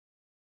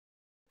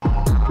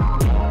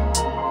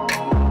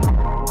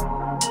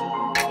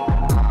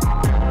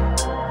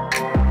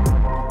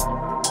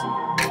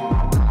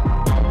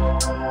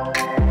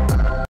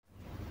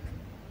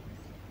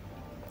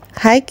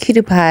Hi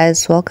cutie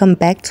pies, welcome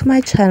back to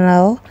my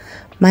channel.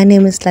 My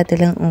name is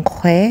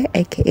lateleng.nkgwe,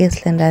 aka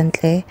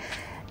Slendantle.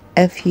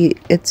 If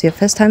it's your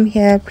first time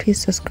here, please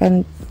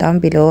subscribe down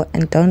below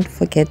and don't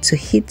forget to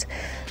hit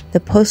the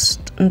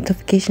post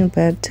notification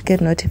bell to get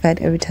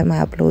notified every time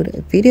I upload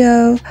a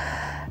video.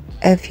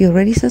 If you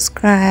already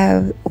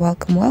subscribed,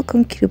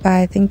 welcome cutie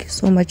pie. Thank you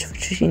so much for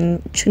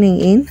tuning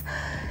in.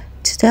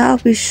 Today I'll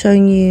be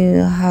showing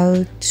you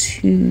how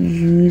to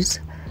use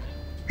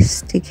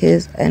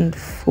stickers and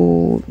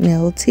full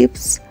nail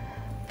tips.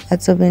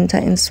 That's a winter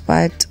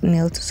inspired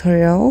nail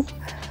tutorial.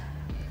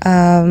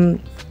 And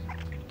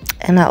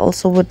I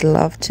also would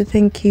love to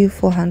thank you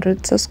for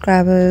 100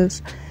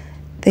 subscribers.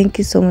 Thank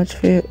you so much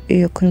for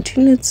your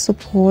continued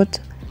support.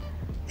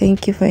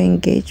 Thank you for your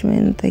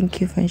engagement.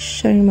 Thank you for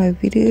sharing my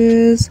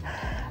videos.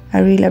 I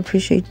really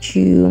appreciate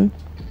you.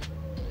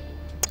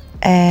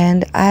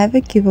 And I have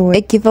a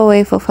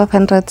giveaway for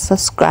 500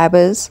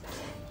 subscribers.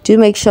 Do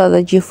make sure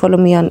that you follow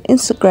me on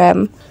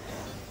Instagram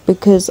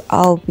because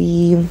I'll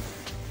be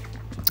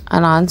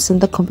announcing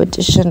the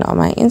competition on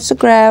my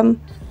Instagram.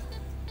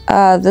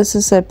 This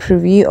is a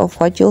preview of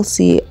what you'll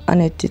see on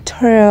a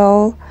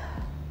tutorial.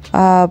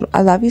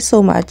 I love you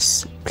so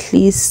much.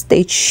 Please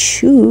stay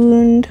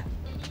tuned.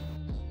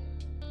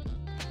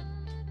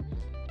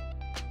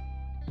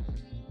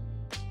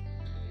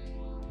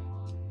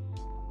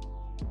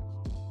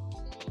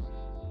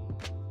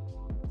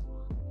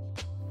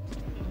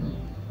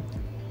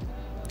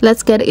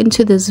 Let's get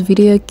into this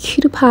video,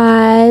 cutie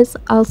pies.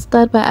 I'll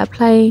start by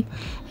applying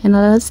an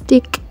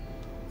elastic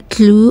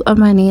glue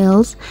on my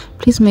nails.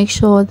 Please make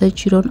sure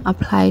that you don't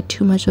apply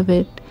too much of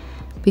it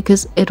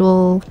because it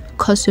will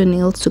cause your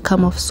nails to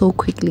come off so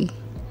quickly.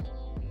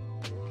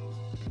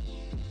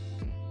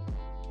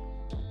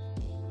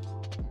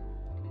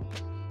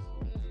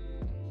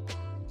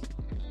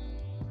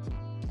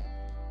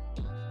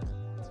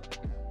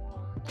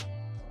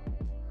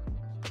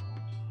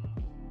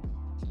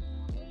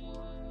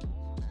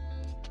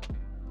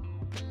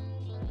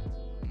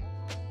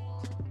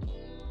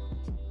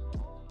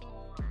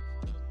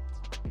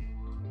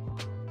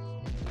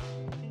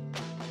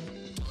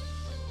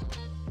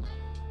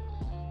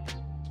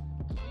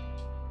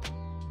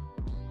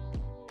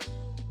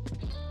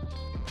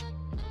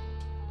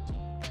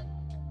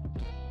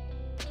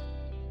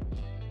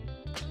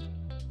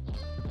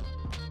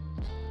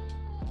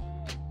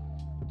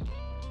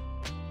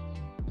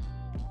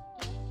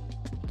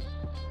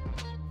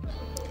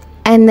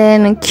 And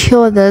then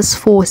cure this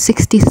for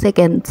 60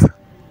 seconds.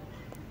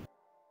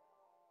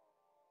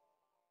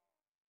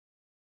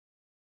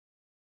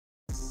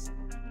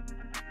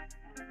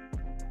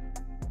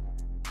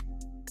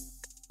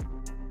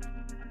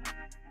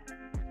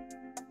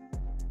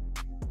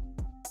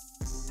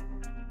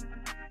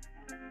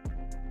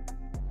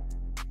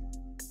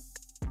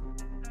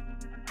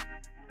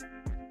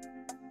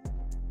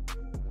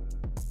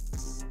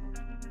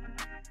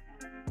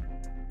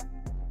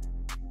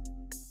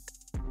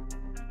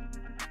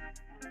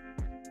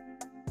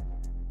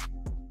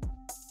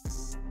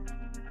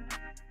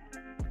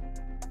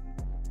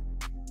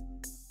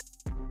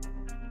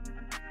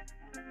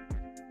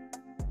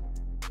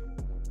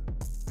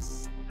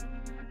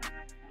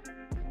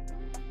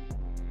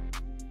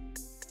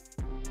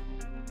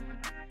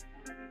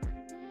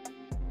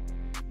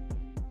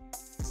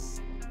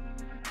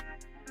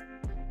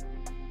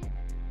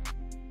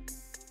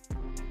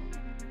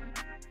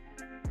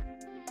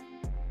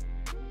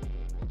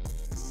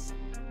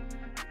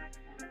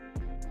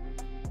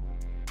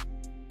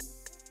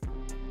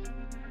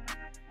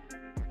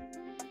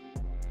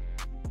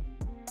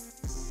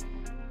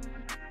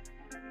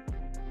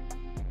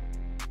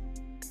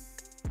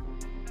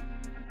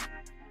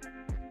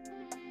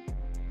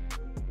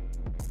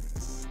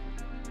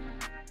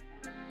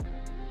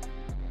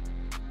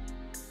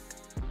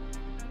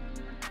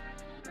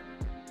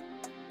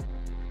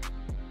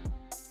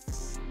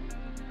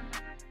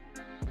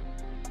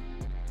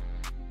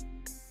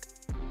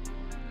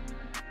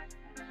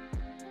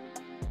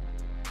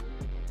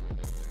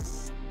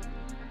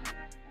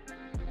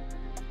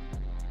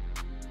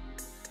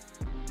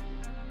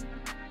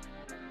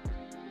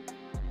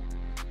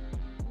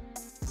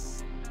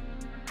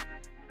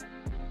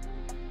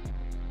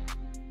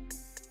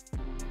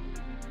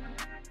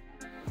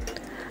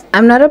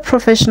 I'm not a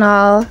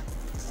professional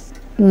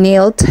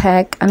nail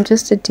tech. I'm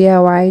just a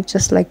DIY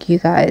just like you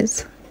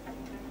guys.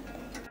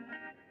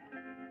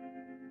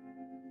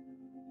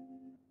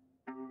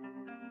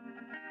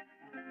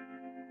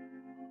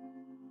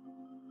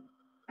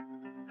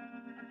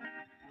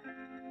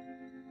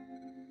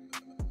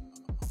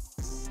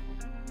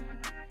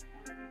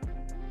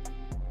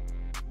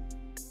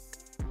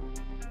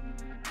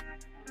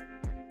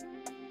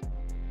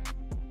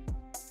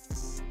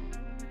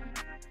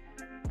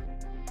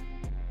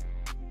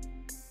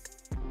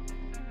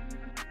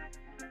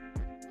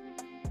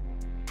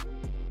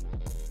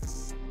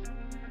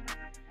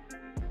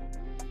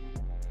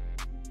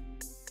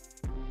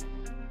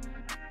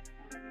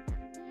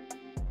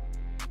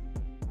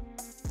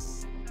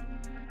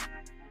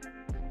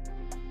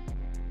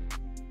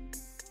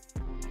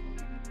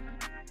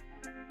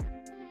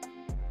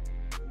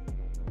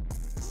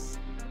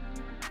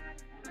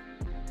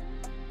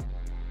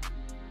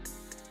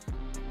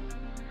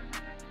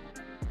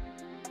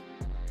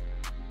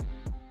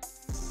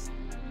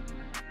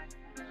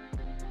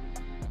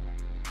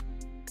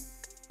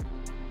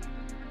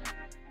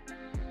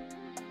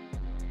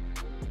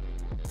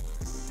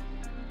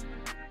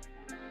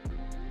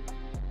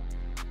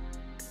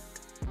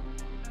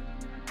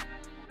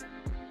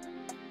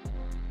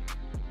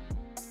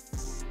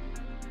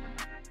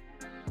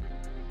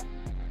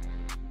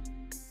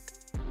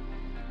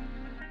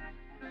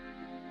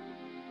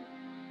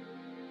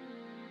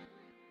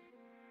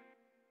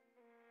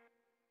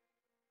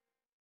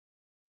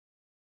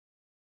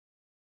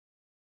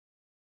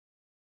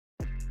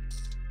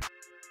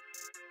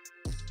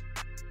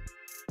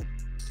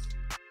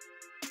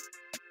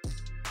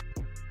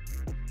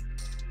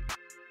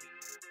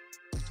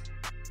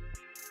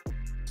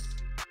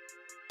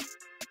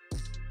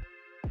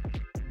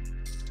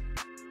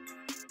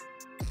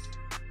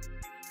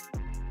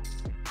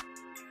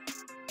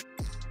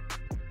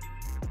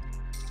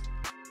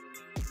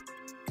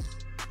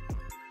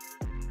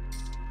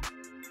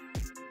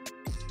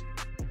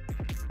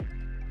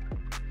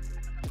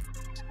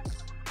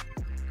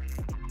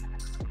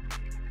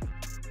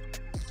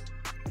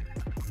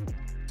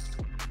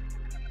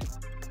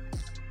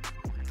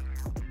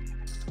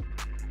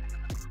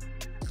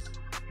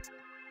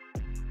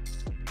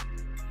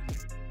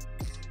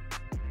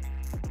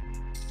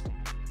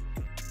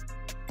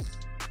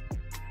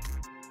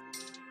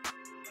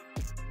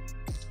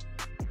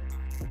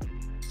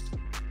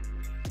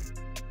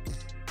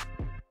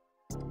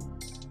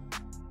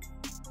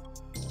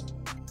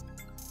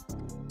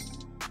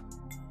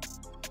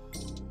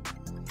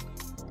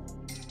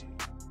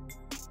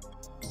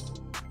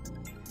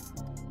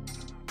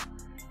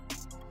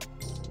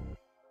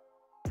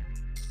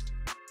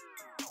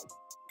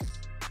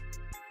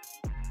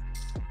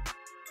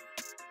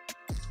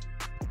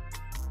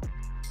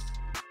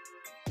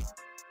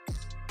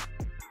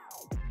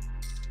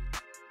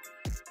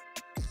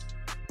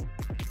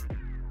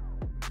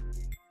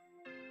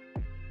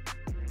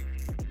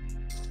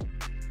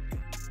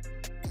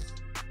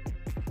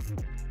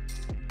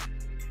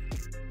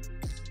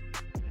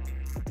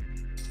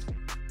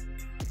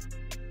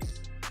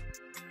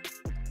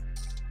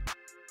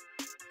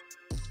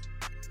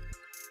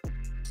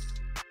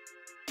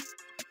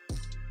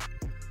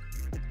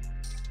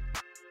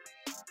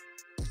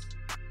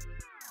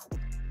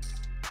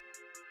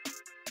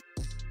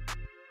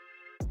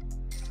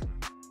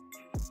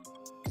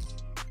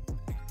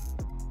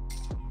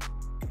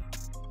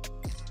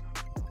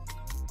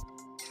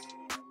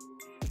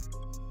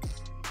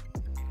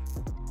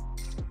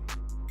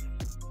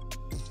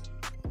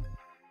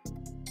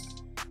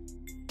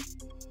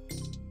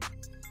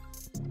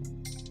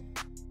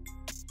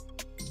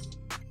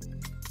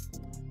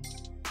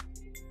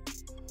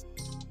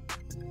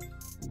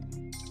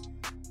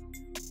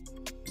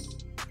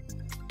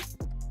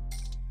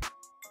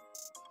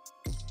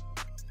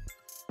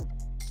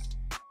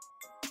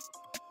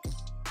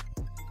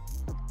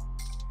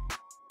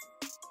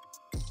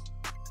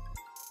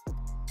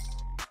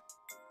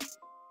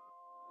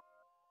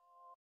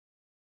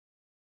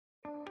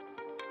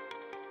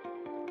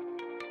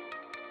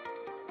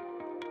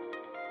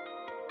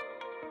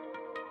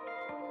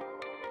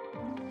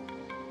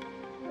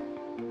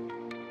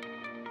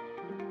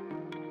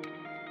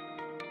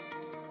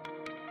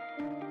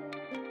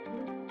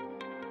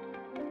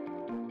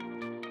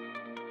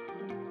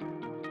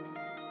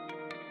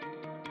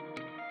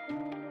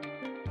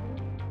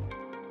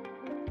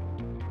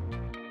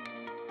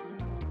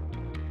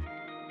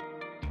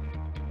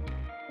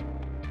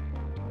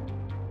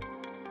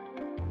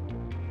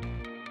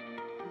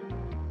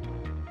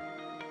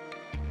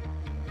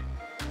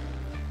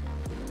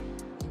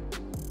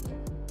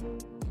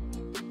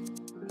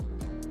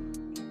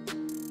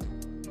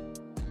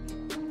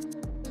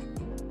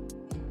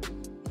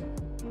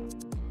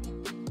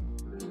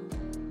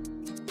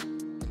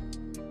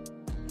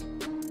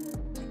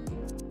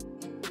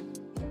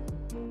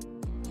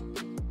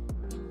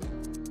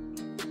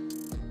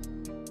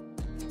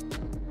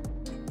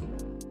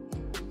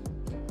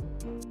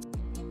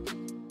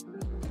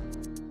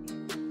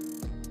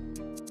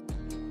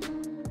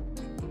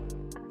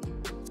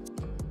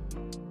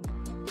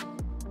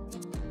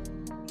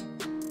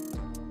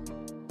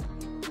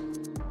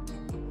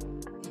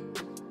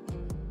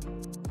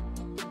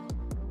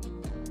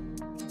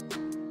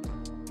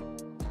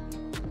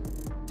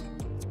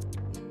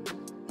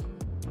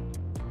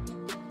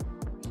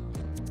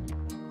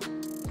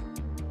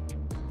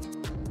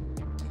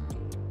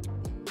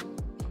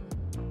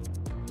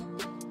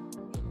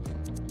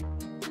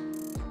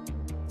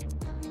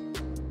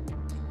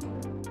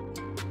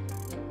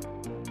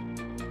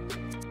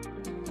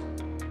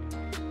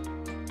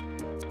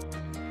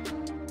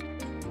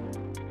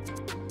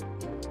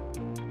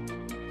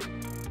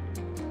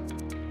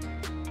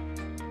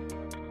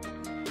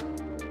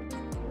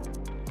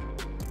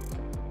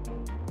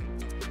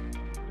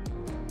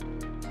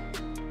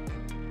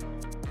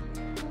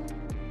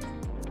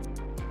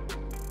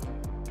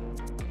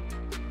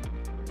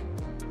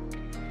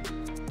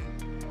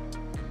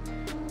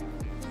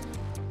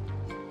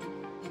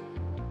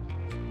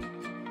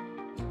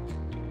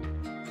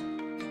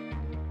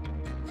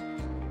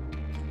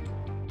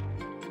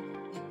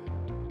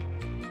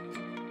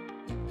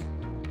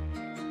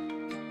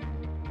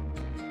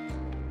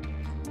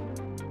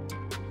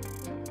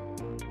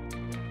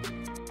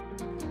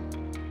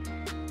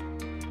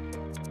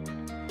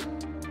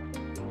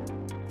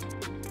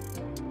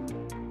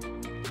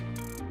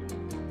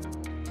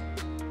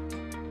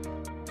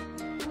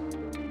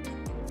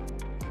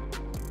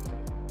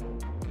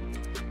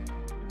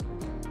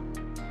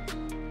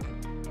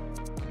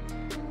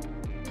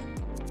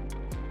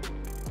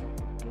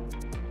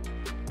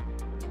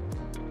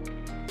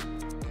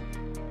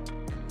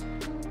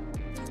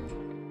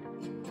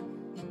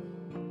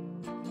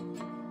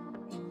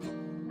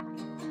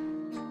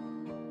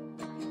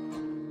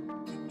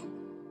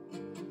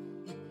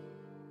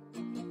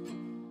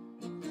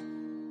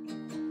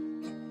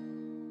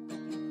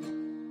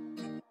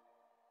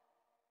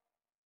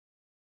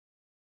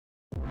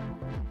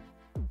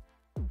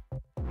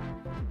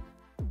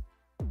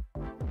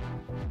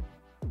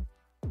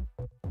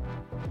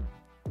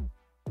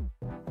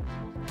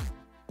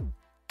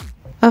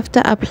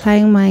 after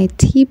applying my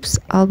tips,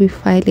 I'll be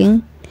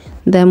filing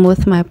them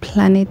with my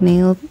Planet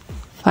Nail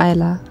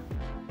filer.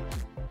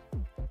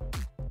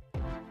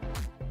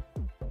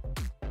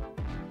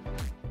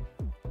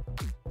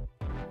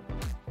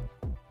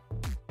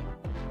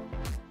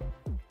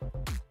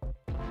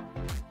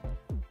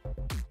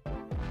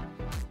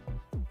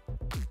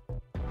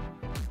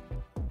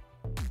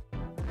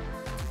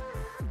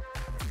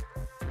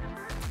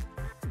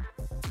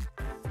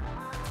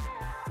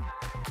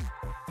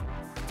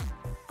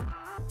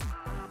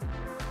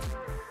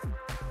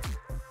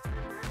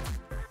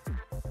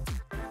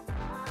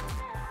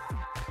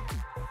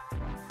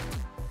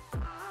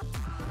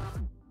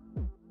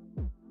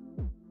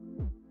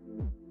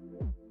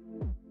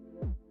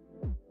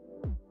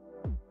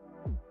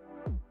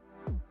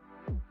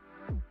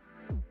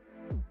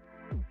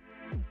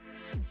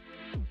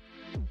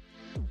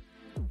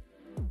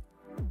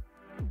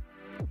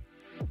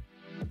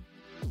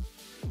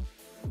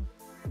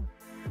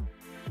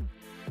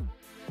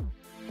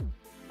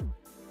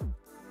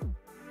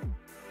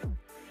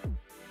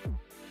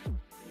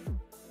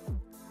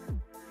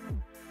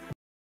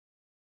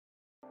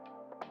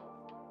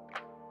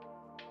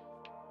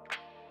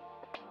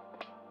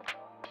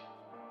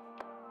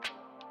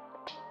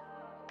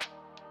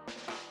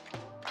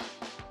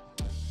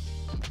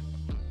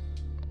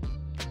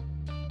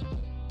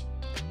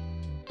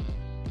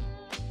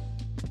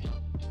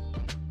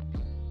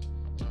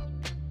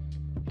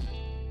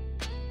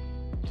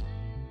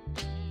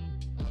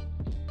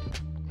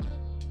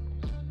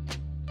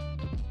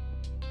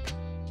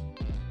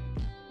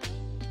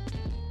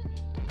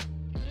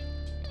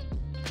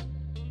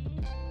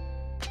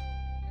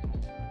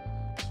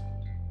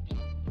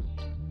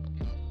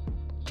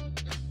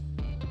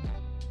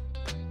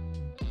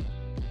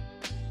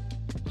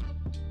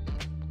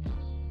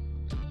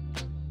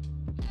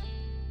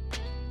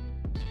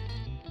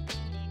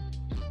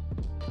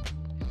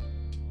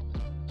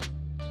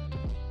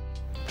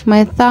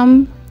 My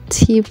thumb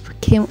tip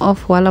came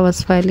off while I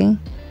was filing,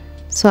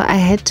 so I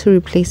had to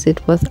replace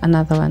it with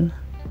another one.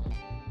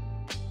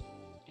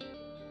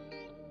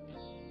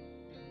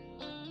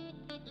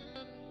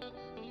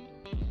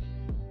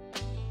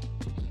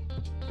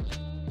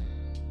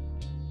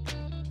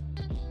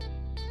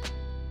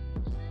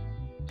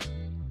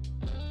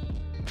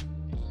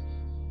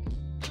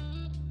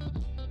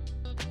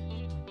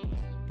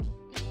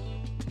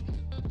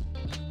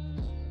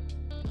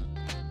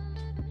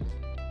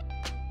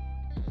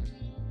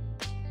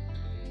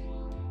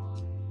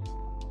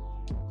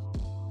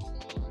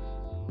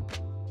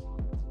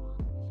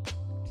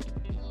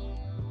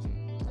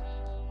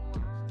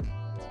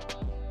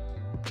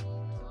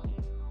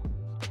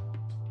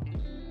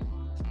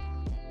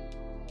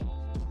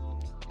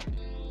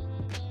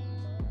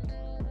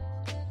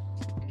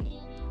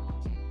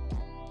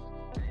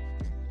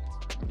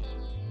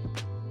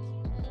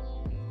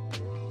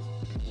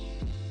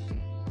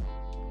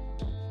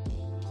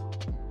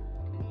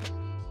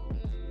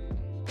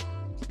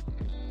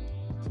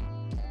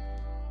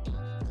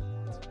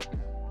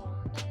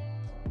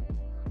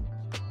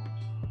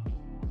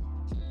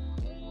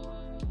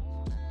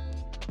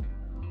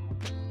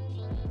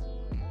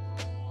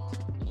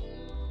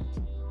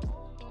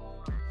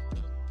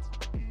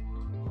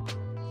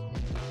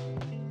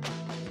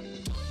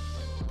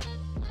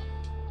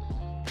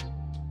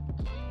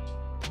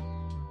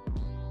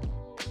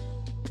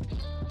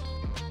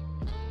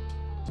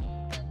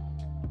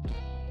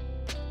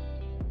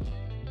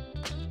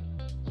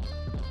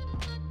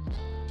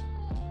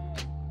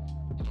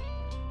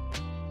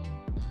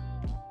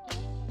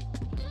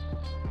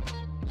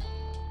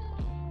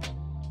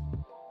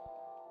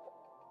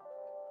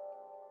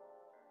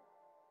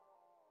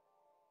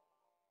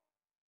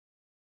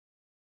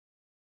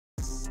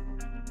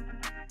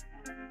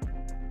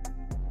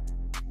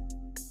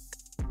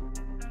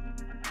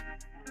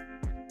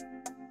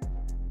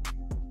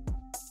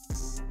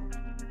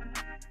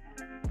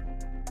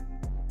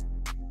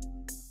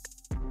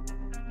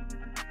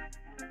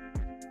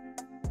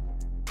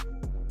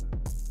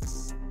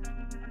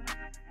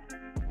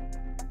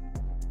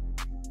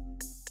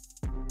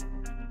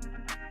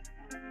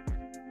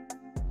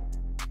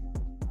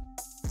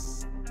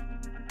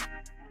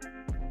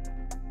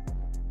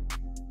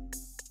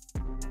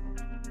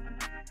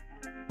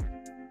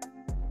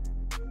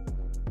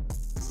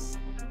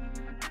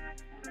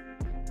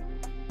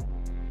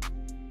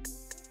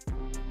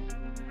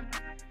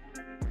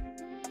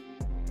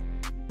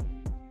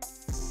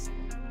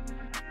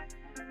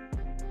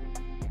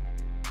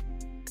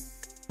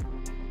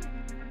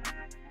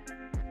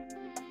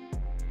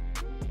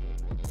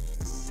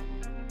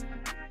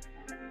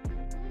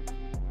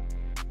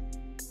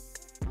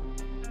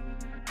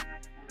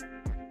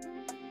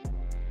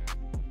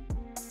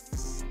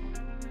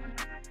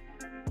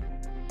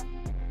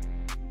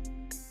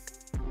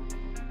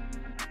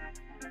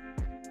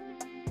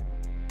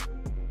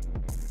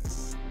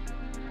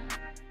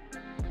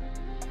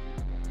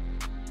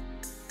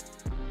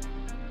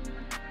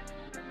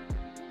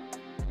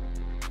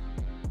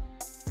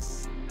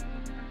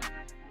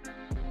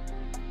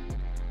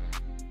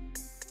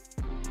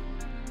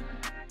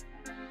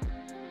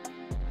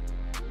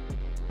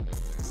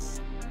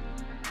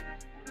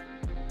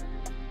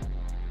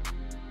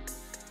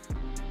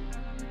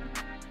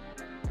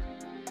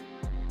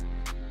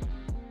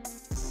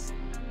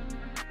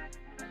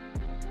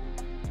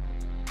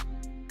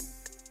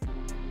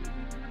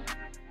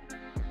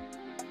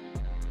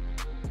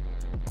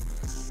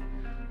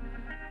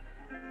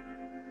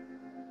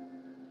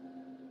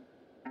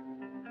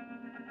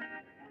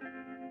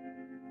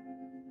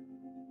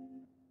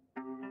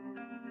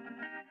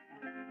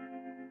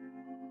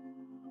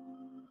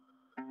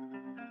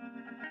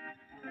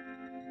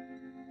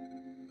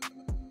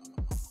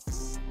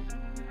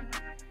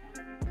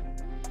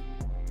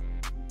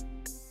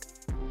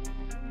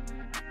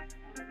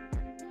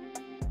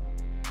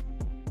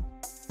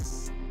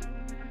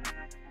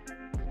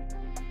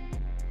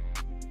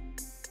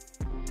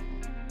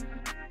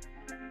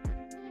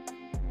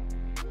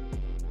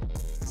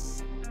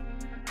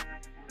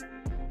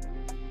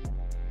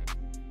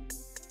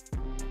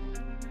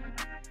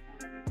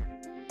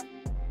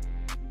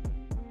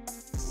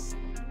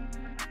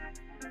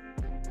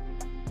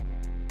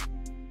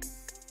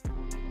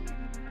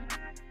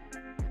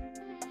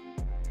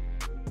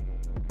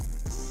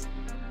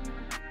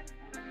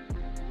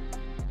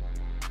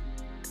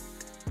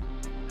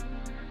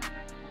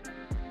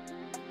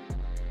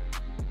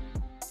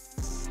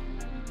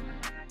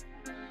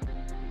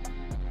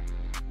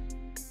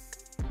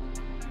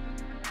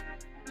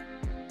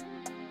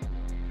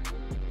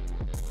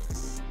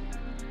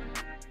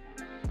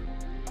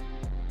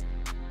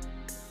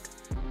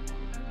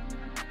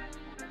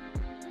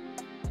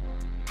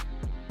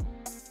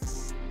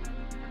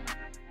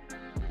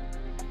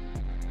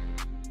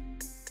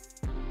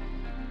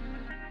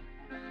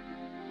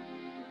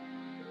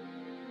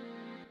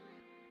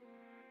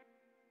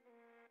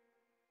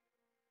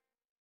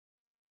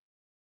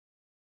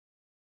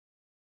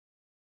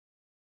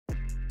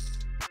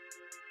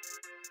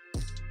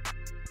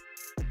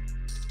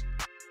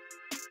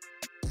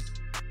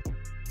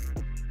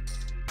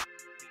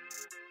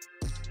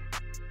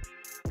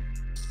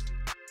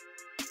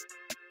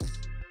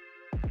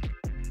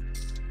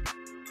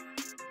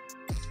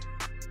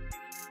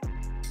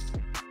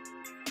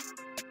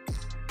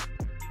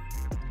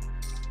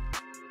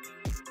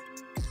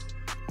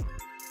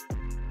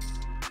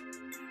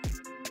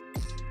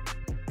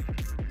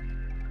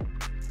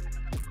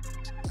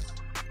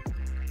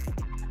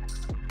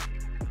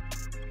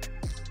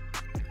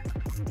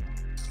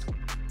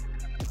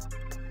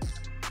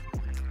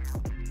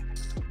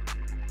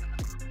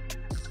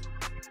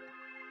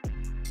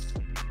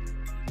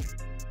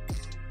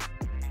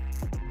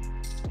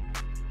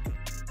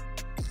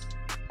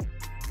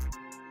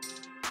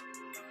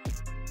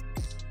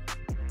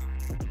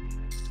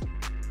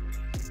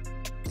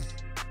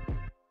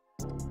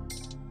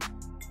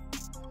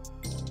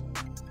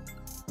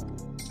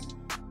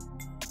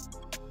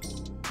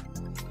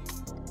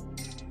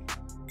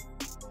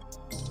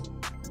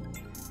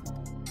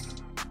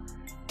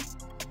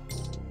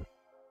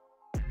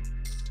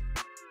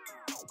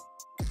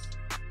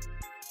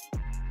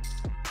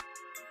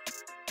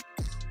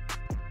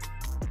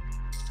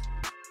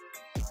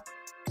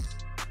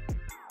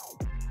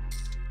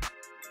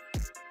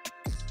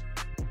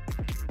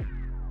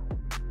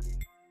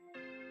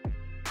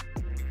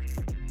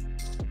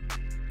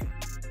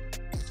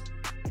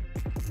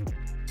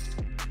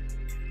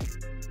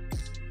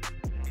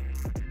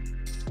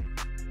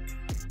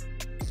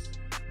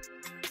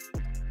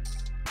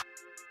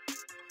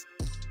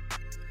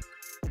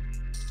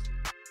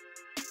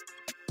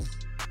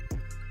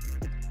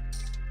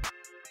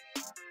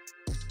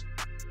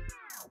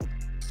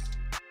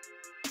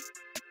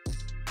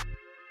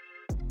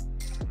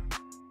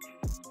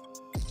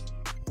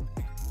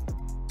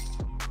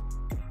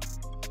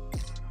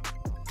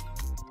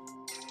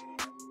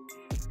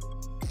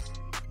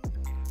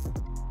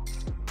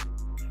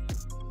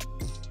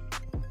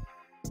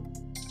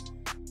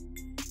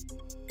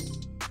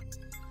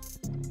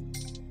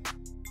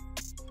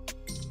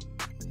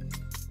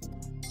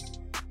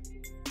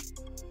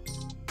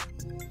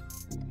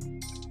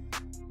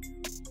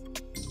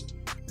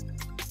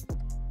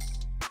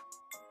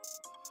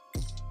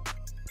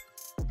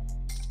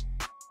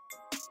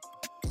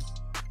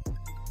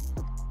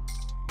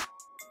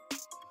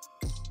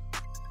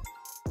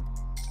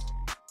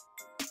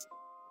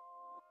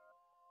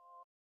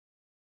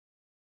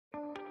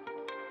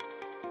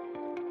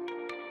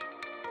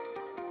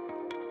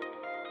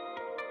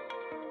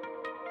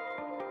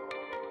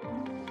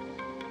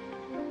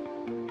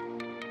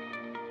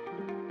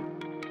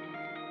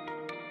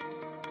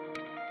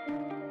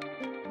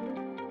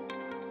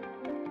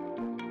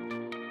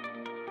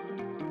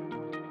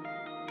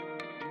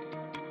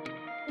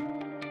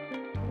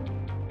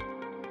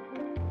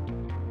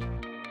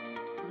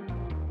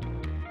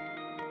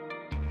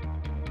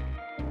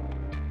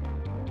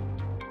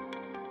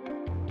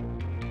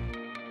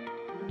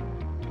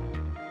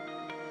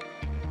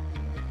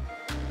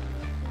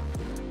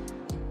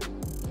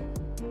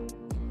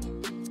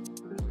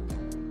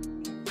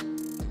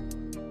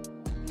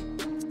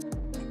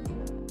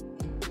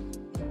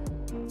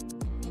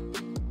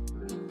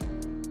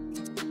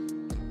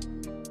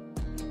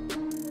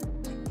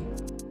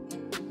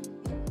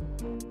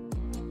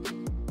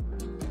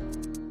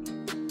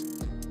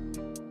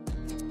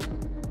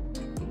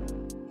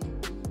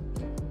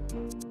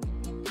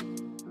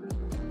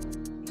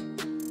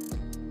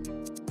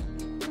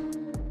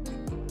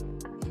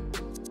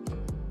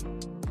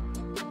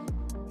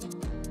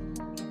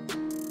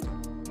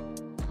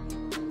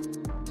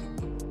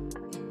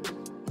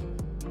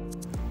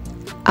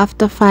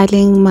 After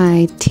filing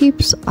my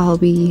tips, I'll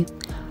be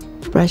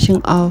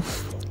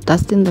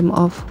dusting them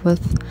off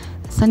with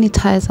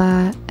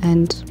sanitizer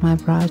and my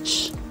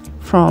brush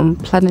from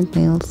Planet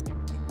Nails.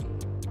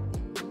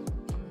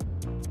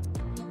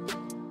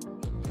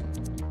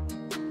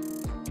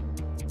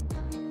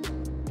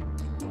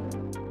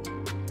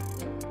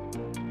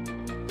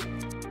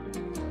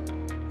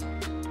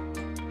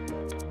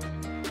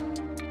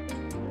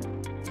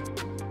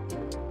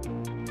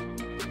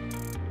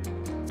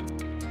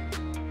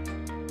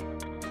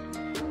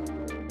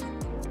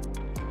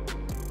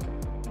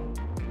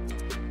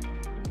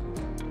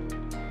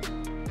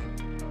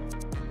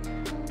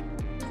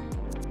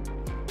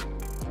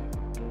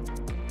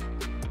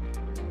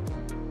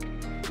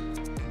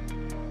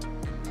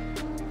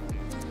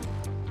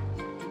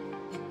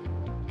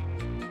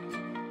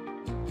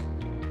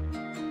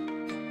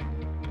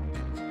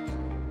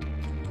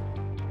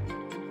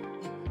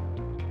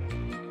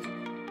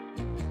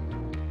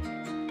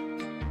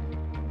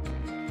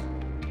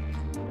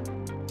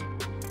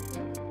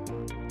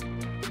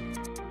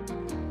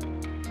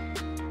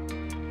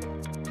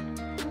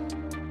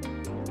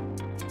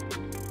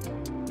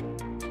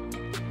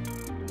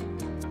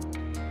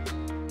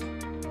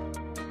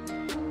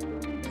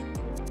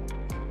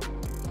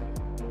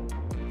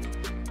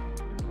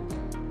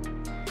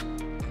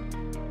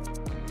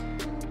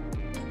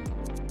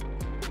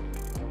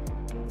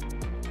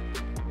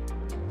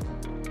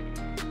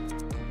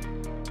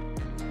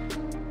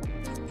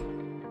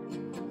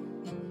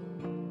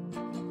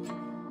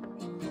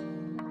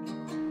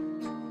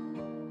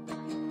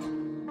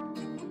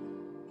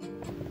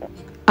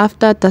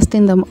 After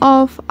dusting them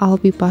off, I'll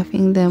be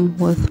buffing them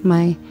with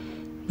my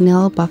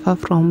nail buffer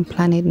from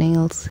Planet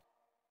Nails.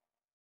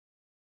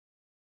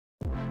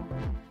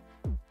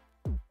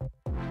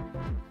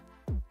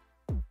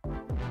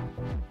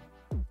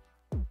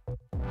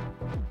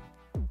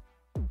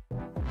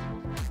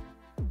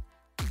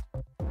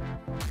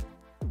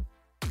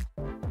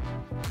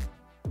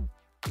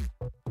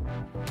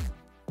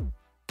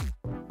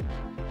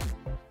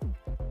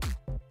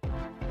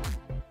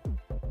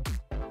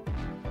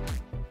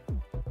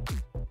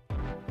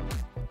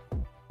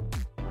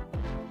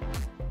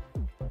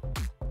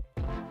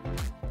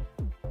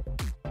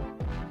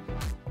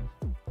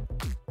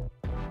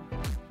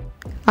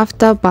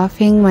 After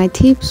buffing my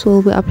tips,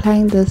 we'll be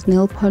applying this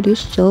gel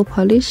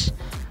polish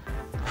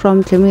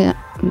from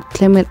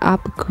Glam It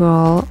Up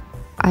Girl.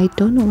 I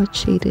don't know what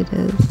shade it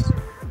is.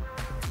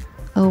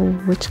 Oh,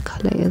 which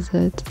color is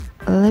it?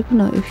 Let me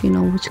know if you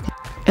know which color.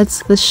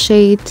 It's the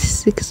shade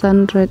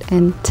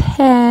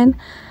 610.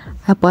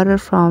 I bought it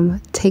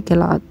from Take a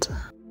Lot.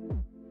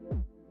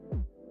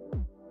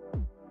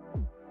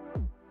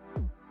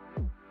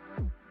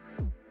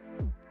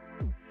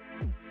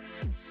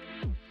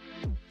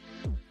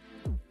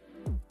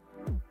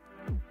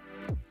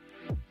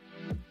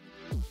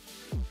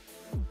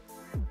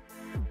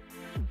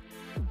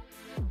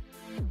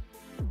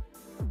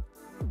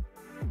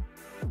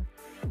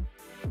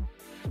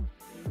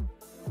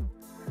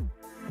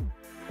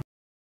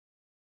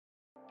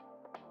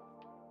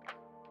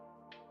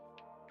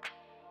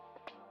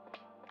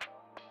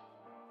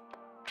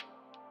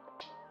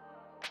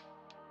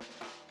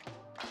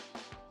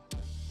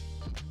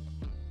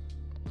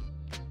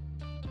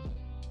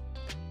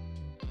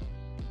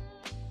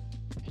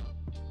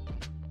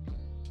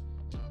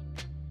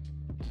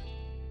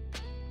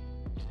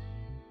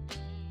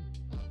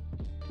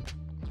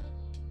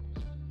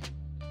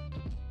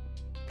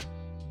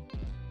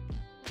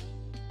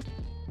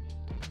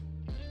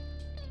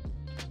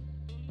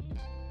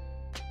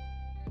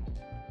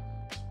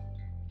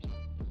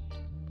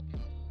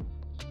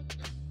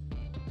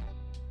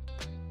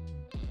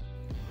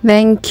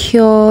 Then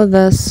cure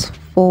this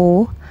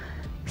for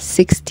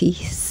 60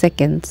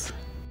 seconds.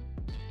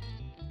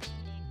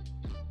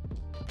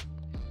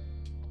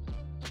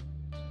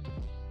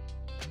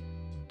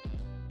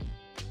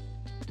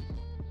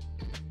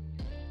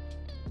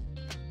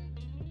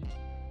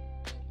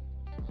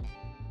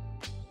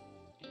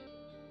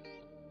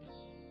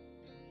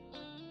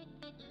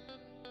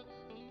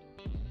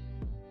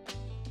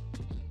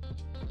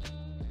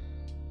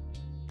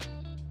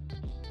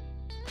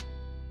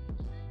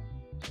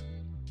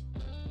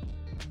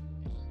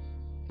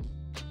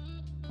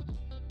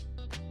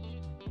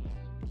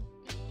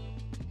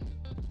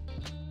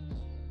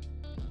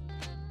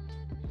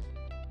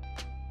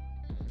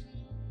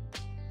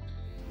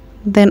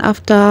 Then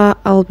after,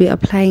 I'll be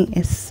applying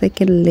a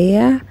second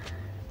layer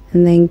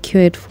and then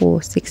cure it for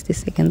 60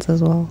 seconds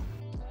as well.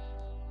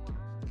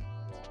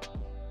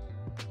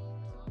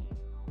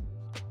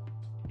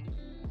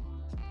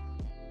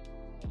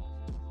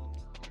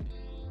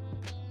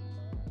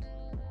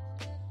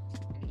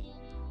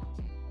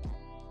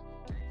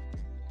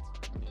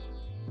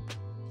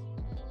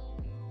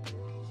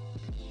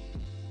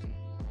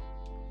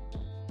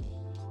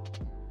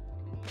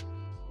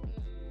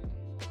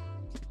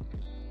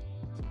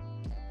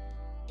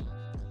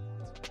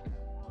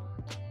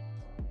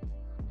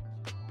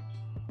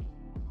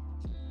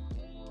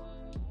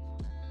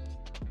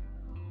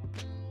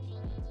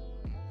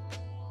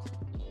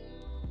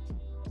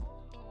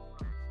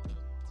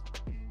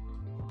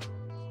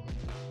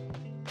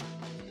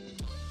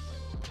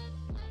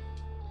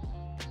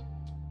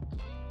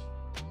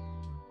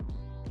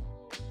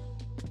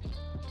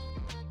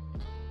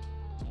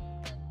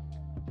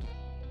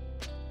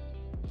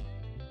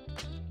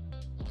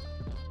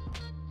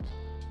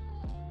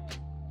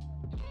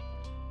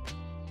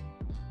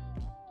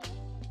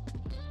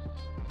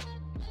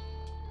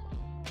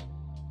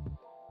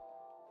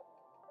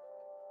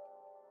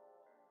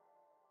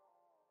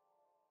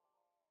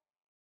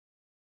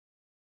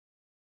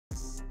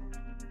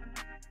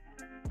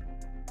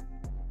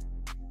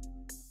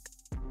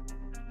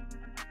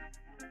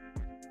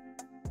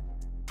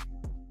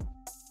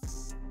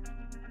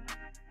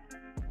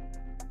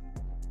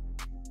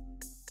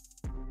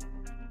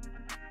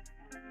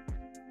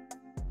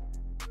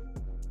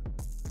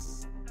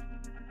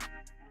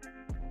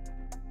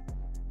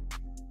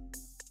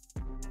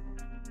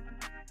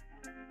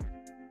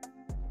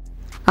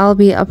 I'll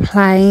be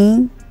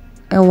applying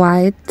a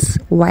white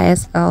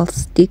YSL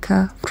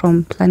sticker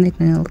from Planet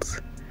Nails.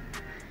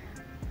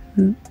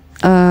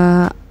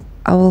 I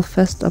will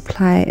first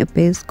apply a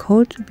base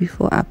coat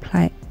before I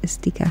apply a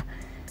sticker,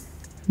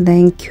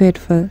 then cure it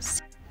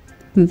first,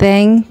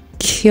 then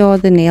cure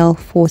the nail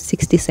for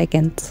 60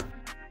 seconds.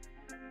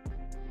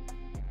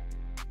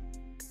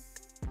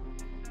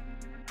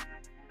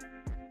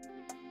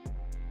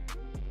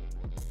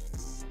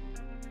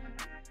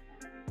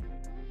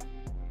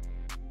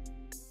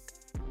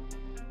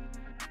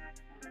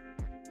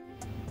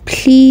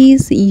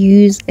 Please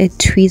use a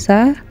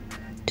tweezer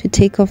to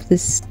take off the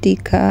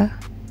sticker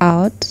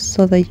out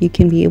so that you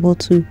can be able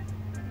to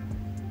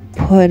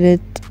put it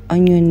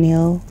on your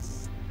nail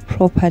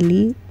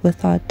properly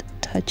without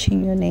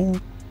touching your nail.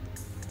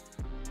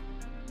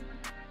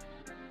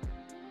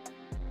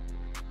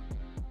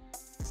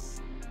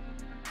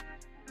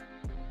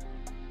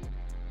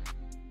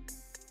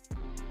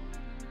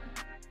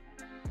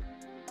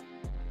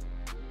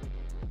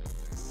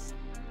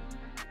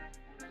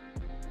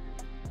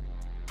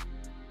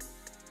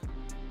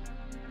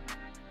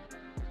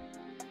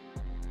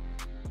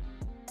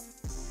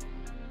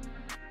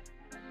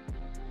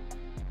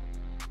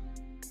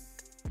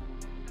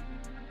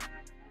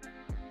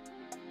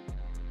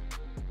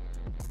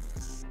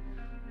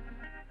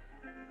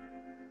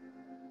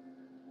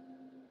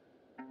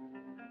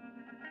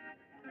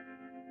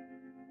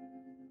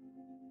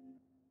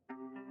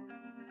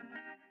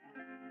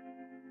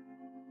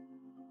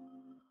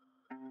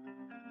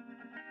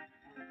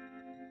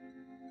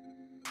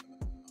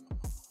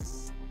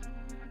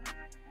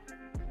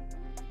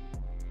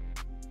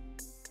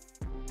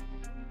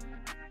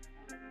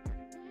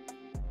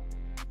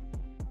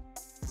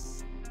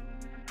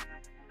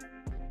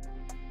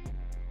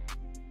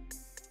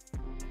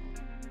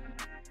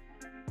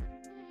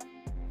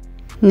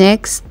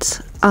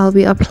 Next, I'll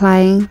be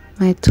applying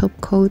my top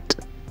coat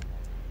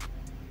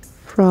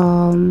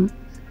from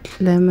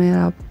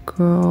Glamour Up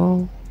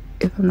Girl,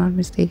 if I'm not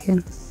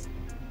mistaken.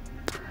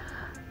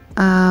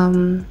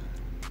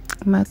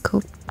 My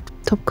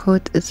top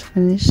coat is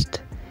finished.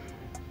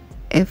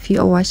 If you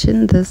are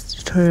watching this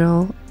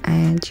tutorial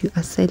and you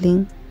are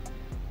selling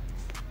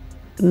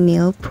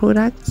nail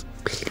products,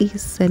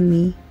 please send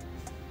me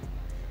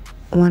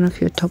one of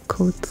your top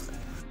coats.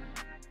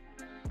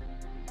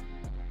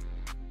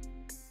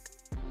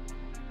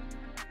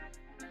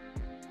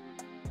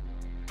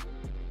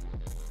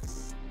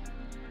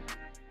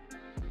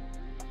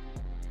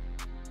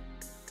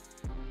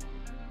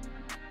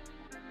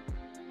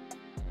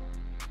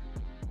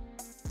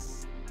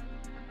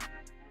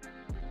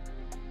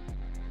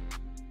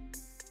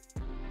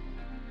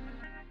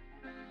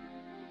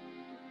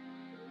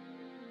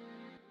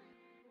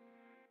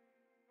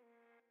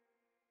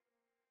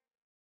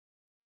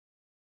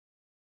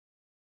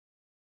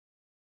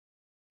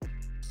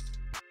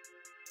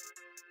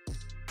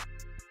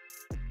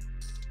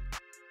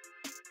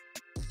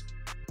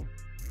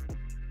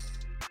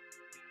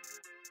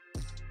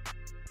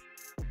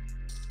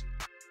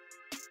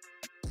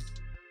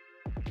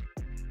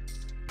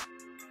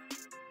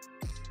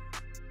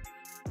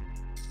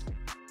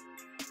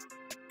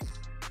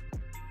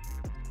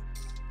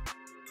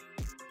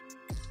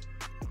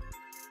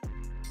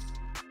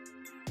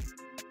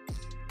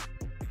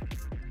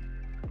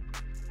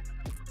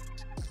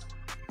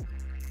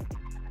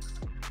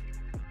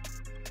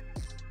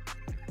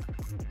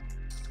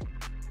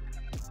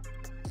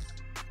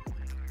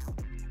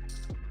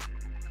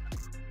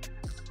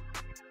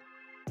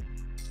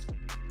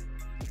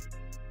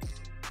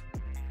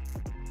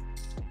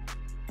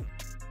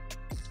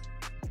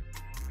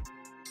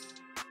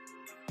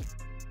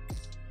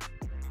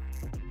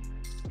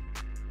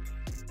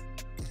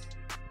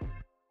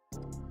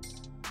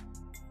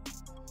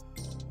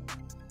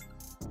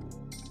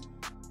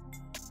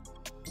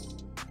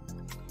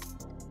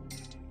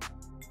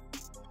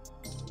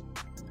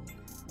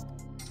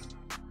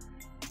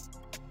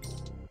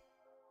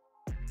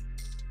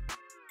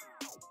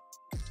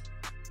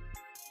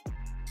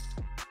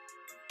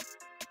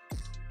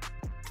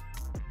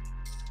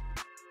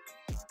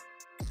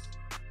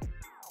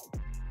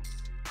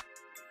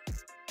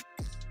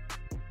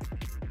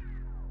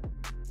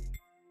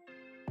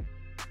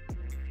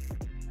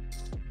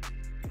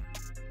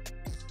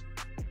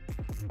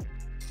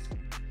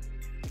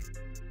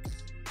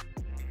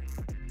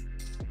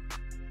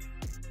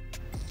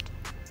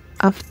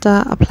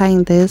 After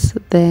applying this,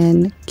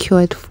 then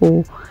cure it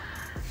for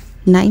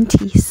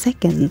 90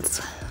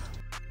 seconds.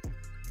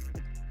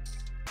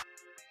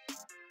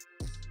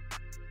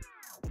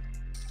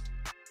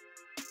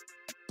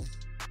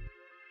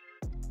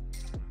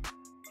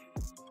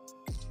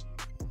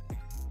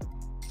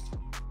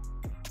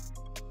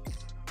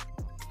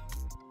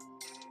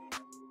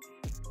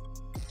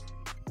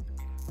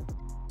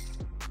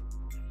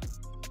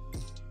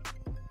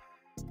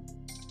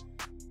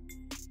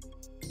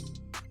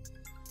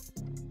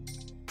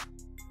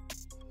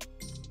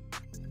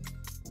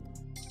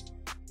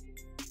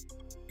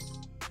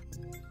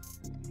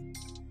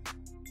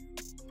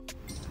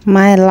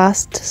 My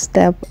last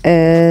step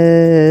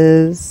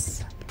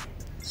is,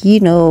 you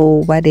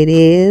know what it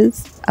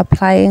is,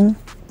 applying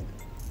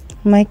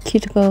my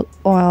cuticle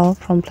oil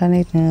from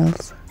Planet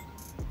Nails.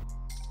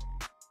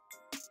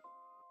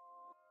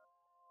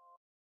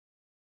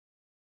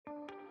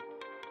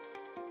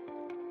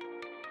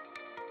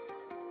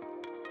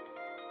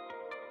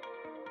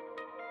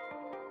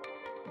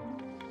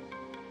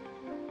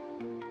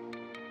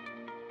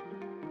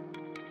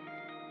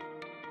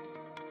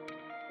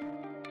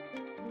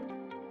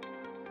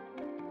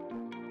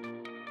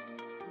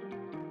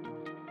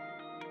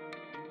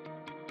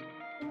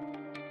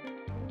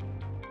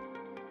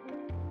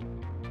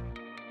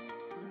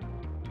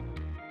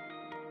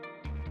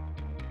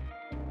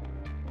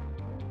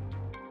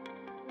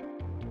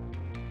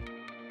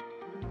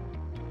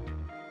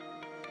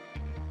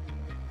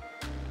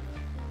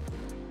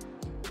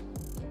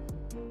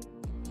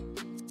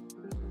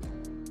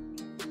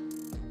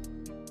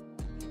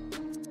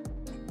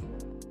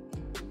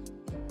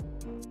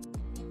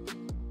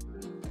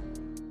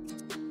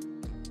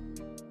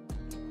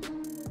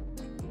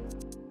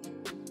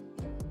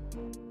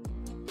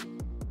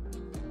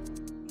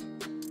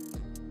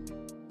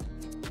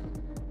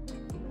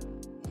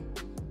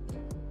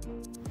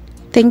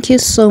 Thank you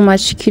so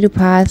much, cutie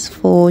pies,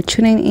 for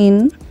tuning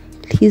in.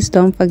 Please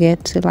don't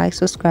forget to like,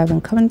 subscribe,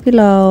 and comment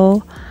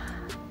below,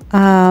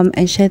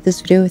 and share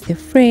this video with your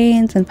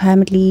friends and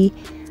family.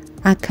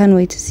 I can't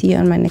wait to see you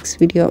on my next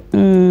video.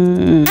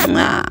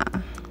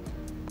 Mwah.